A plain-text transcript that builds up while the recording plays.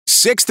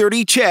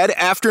6:30 CHED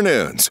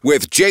Afternoons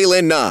with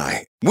Jaylen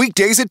Nye.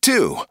 Weekdays at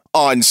 2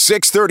 on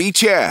 6:30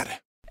 CHED.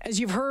 As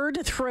you've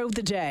heard throughout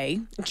the day,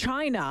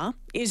 China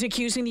is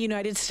accusing the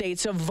United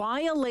States of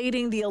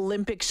violating the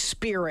Olympic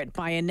spirit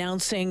by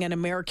announcing an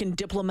American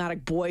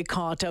diplomatic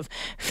boycott of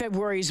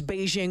February's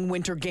Beijing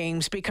Winter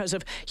Games because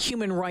of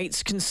human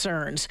rights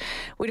concerns.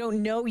 We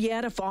don't know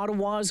yet if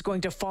Ottawa is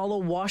going to follow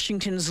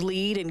Washington's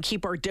lead and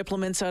keep our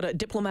diplomats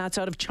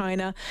out of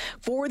China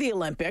for the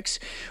Olympics.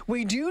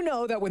 We do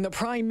know that when the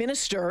Prime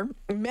Minister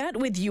met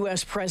with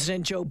U.S.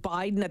 President Joe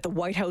Biden at the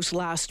White House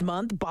last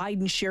month,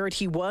 Biden shared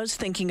he was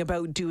thinking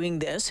about doing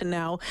this and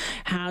now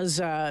has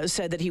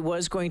said that he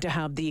was going to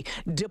have the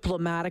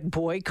diplomatic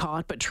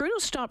boycott. But Trudeau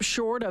stopped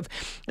short of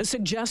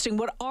suggesting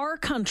what our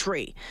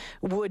country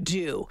would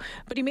do.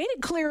 But he made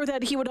it clear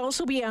that he would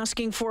also be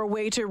asking for a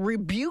way to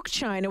rebuke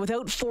China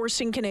without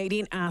forcing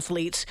Canadian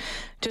athletes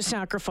to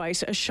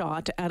sacrifice a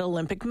shot at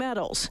Olympic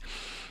medals.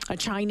 A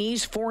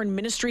Chinese foreign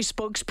ministry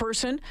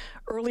spokesperson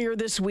earlier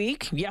this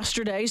week,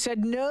 yesterday,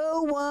 said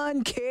no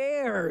one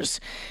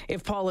cares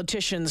if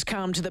politicians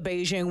come to the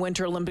Beijing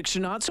Winter Olympics or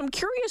not. So I'm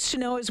curious to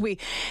know, as we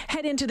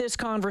head into this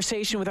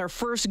conversation with our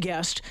first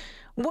guest,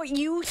 what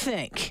you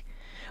think.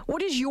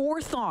 What is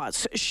your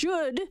thoughts?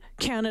 Should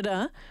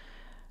Canada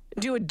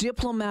do a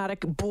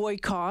diplomatic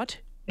boycott,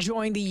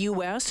 join the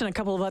U.S. and a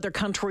couple of other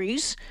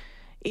countries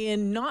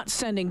in not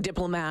sending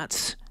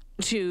diplomats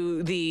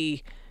to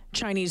the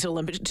Chinese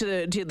Olympics,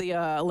 to the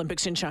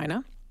Olympics in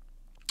China?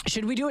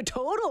 Should we do a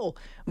total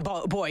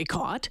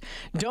boycott?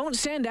 Don't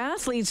send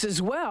athletes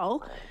as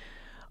well?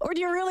 Or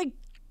do you really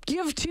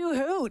give two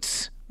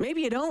hoots?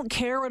 Maybe you don't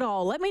care at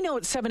all. Let me know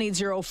at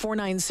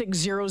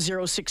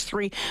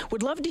 780-496-0063.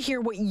 Would love to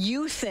hear what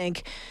you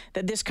think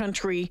that this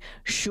country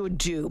should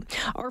do.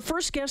 Our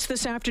first guest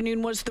this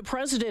afternoon was the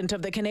president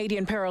of the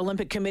Canadian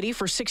Paralympic Committee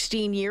for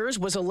 16 years,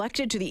 was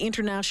elected to the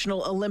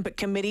International Olympic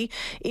Committee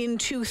in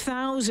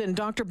 2000.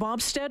 Dr.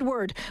 Bob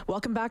Stedward,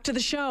 welcome back to the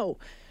show.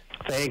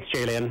 Thanks,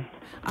 Jaylen.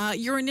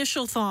 Your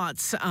initial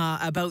thoughts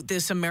about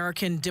this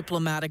American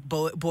diplomatic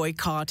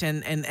boycott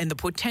and the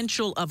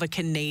potential of a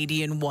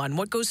Canadian one.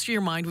 What goes through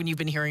your mind when you've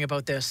been hearing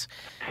about this?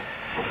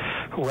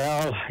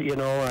 Well,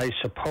 I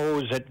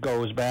suppose it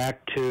goes back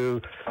to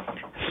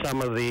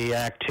some of the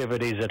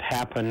activities that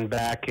happened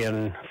back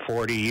in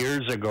 40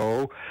 years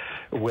ago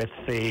with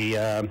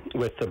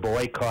the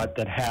boycott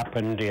that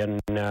happened in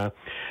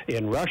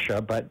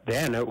Russia, but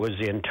then it was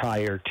the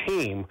entire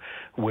team.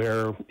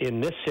 Where in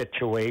this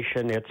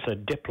situation, it's a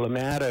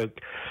diplomatic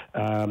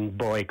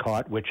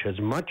boycott, which is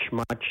much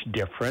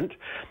different,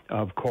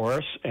 of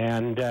course.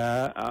 And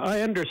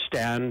I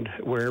understand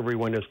where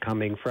everyone is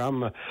coming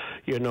from. I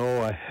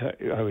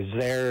was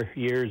there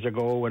years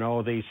ago when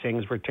all these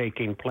things were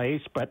taking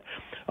place, but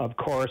of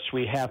course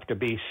we have to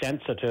be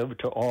sensitive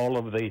to all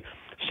of the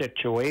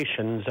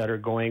situations that are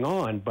going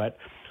on. But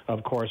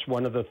of course,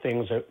 one of the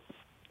things that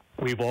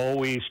we've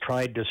always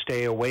tried to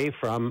stay away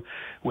from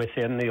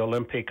within the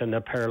Olympic and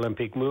the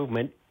Paralympic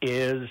movement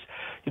is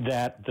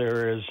that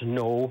there is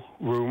no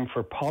room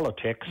for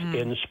politics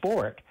in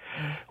sport.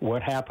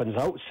 What happens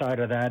outside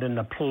of that in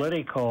the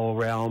political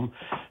realm,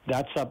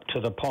 that's up to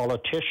the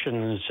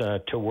politicians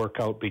to work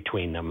out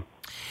between them.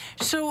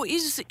 So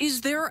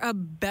is there a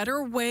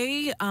better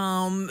way,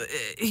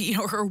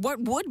 or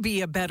what would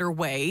be a better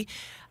way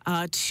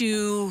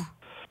to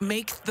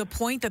make the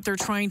point that they're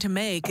trying to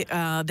make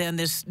than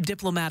this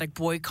diplomatic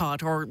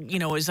boycott? Or,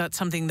 is that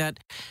something that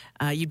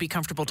you'd be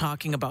comfortable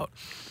talking about?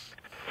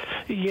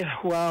 Yeah,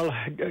 well,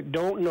 I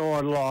don't know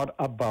a lot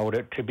about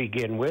it to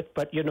begin with,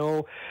 but,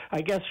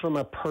 I guess from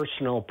a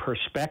personal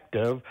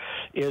perspective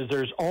is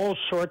there's all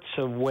sorts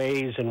of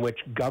ways in which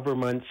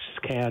governments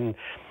can,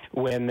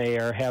 when they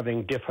are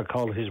having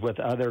difficulties with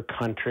other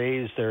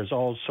countries, there's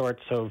all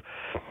sorts of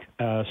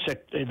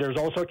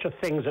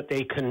things that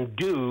they can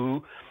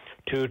do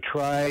to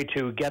try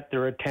to get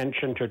their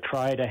attention, to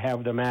try to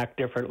have them act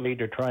differently,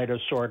 to try to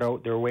sort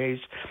out their ways.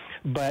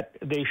 But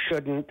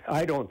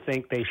I don't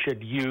think they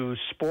should use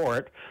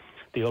sport,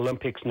 the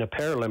Olympics and the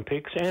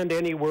Paralympics, and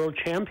any world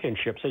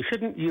championships. They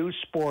shouldn't use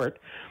sport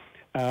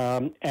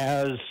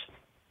as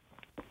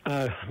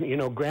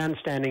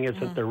grandstanding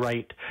isn't the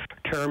right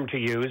term to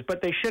use,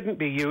 but they shouldn't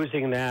be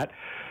using that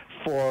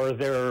for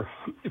their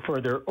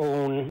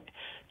own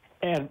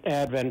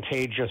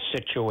advantageous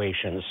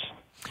situations.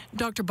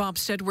 Dr. Bob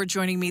Stedward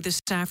joining me this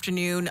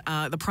afternoon.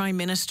 The Prime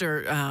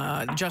Minister,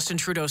 Justin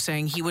Trudeau,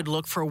 saying he would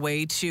look for a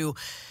way to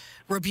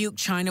rebuke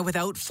China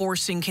without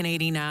forcing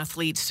Canadian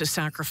athletes to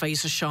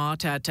sacrifice a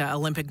shot at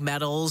Olympic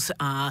medals.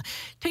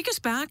 Take us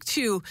back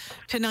to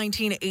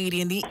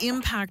 1980 and the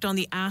impact on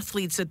the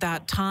athletes at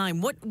that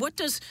time. What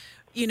does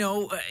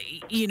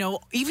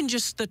even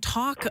just the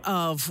talk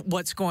of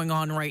what's going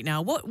on right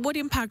now, what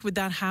impact would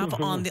that have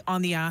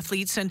on the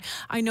athletes? And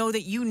I know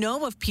that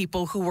of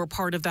people who were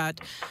part of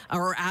that,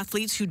 or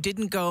athletes who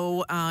didn't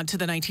go to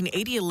the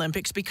 1980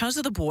 Olympics because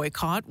of the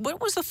boycott. What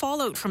was the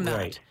fallout from that?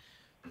 Right.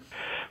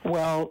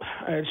 Well,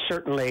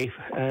 certainly,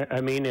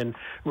 I mean, in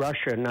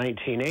Russia in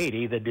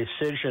 1980, the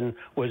decision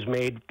was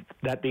made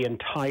that the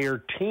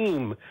entire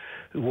team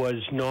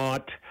was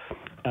not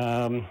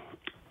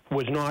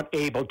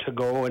able to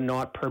go and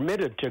not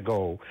permitted to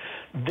go.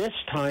 This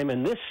time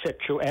in this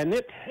situation, and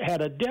it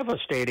had a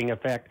devastating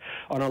effect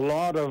on a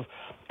lot of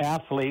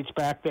athletes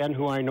back then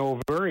who I know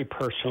very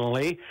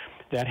personally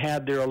that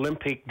had their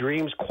Olympic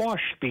dreams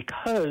quashed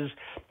because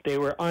they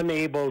were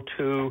unable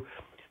to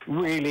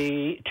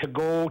really to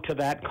go to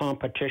that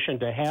competition,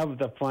 to have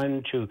the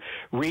fun, to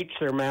reach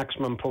their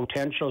maximum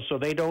potential, so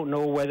they don't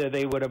know whether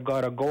they would have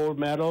got a gold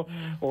medal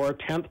or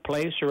 10th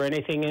place or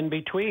anything in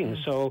between.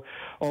 So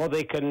all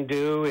they can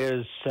do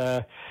is,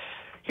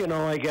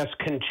 I guess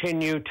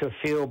continue to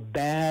feel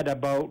bad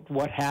about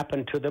what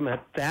happened to them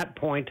at that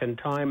point in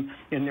time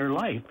in their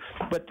life.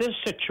 But this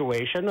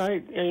situation, I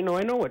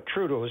know what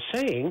Trudeau is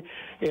saying,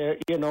 that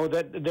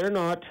they're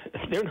not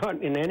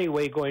in any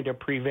way going to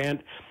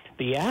prevent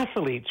the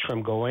athletes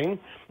from going.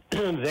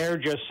 They're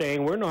just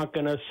saying we're not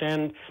going to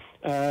send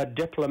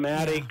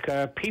diplomatic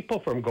people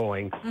from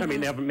going. I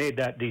mean, they haven't made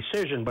that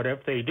decision, but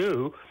if they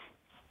do,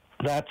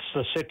 that's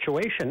the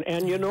situation.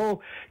 And,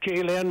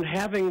 Jalen,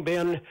 having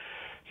been,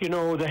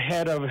 the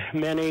head of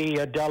many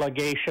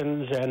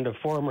delegations and a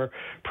former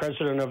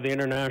president of the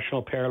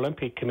International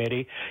Paralympic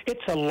Committee,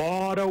 it's a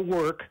lot of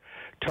work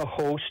to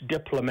host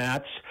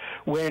diplomats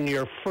when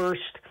your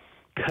first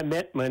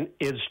commitment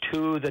is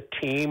to the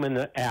team and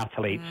the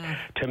athletes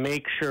to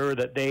make sure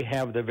that they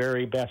have the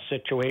very best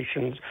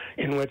situations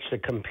in which to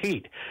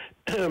compete.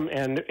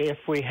 And if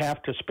we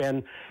have to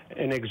spend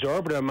an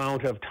exorbitant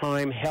amount of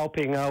time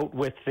helping out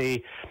with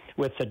the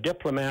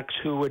diplomats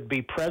who would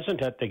be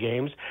present at the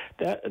games,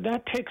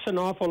 that takes an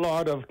awful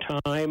lot of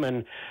time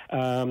and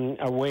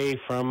away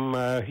from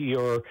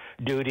your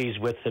duties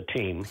with the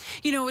team.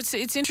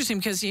 It's interesting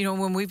because,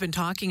 when we've been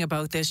talking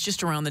about this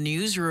just around the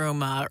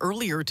newsroom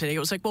earlier today, it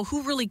was like, well,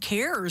 who really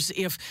cares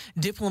if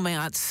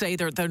diplomats say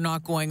they're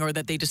not going or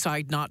that they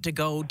decide not to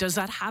go? Does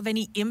that have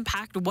any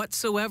impact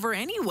whatsoever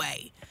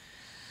anyway?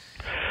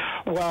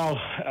 Well,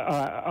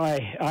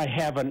 I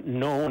haven't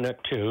known it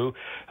to.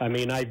 I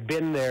mean, I've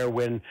been there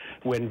when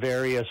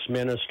various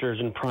ministers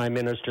and prime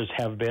ministers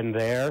have been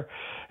there.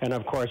 And,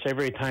 of course,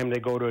 every time they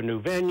go to a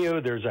new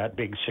venue, there's that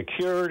big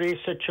security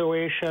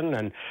situation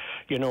and,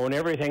 and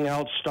everything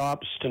else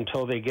stops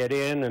until they get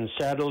in and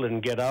settle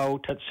and get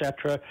out,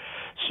 etc.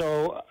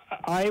 So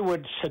I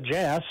would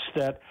suggest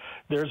that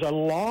there's a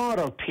lot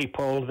of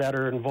people that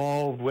are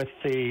involved with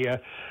the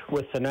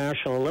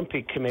National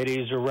Olympic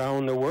Committees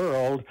around the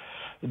world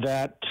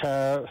that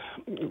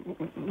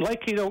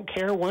likely don't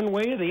care one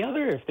way or the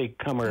other if they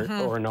come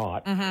or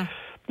not.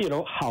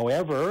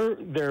 However,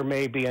 there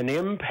may be an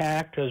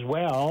impact as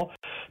well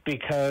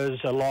because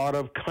a lot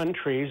of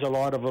countries, a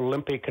lot of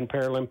Olympic and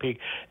Paralympic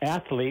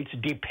athletes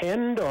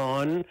depend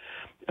on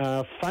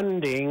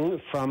funding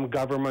from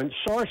government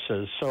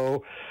sources.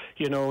 So,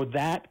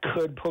 that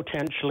could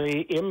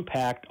potentially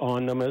impact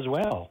on them as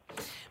well.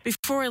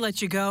 Before I let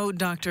you go,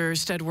 Dr.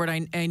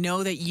 Stedward, I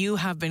know that you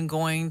have been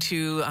going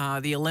to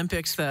the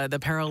Olympics, the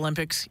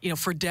Paralympics,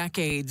 for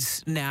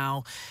decades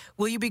now.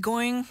 Will you be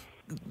going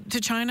to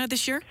China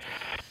this year?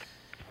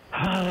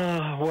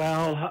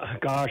 Well,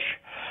 gosh.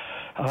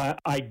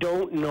 I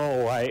don't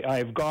know.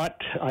 I've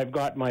got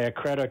my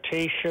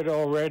accreditation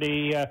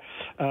already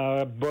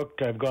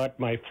booked. I've got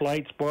my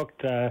flights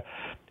booked.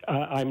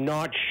 I'm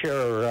not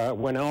sure.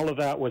 When all of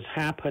that was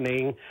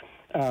happening,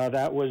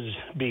 that was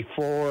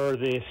before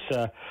this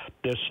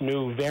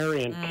new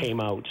variant came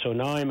out. So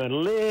now I'm a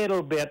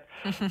little bit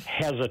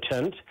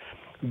hesitant,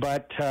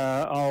 but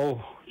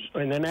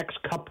in the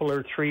next couple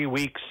or 3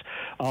 weeks,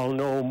 I'll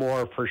know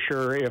more for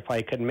sure if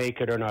I can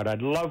make it or not.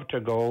 I'd love to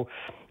go.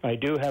 I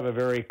do have a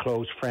very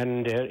close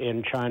friend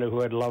in China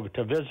who I'd love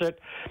to visit,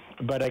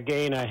 but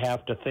again, I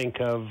have to think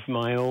of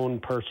my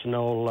own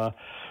personal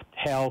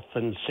health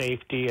and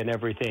safety and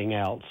everything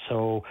else.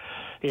 So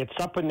it's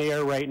up in the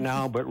air right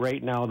now, but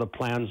right now the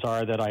plans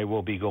are that I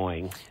will be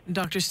going.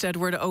 Dr.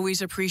 Stedward,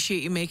 always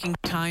appreciate you making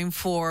time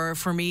for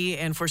me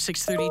and for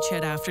 6:30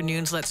 CHED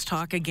Afternoons. Let's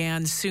talk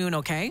again soon,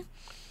 okay?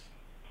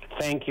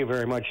 Thank you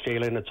very much,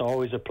 Jalen. It's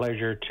always a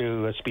pleasure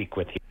to speak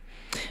with you.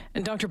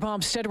 And Dr.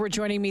 Bob Stedward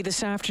joining me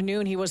this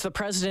afternoon. He was the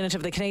president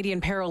of the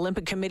Canadian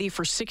Paralympic Committee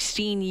for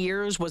 16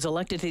 years, was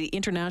elected to the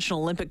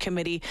International Olympic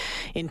Committee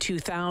in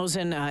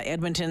 2000.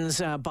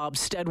 Edmonton's Bob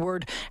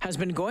Stedward has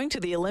been going to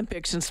the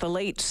Olympics since the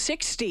late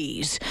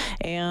 60s.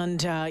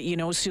 And,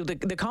 so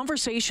the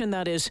conversation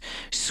that is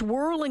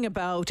swirling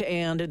about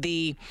and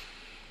the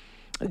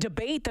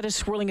debate that is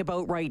swirling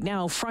about right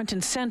now, front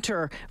and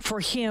center for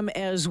him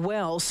as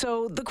well.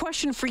 So the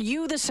question for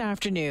you this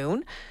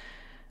afternoon: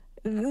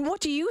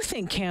 what do you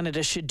think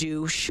Canada should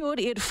do? Should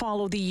it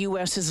follow the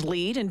U.S.'s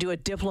lead and do a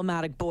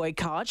diplomatic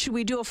boycott? Should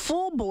we do a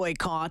full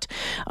boycott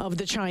of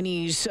the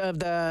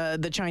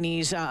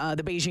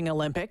Beijing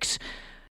Olympics?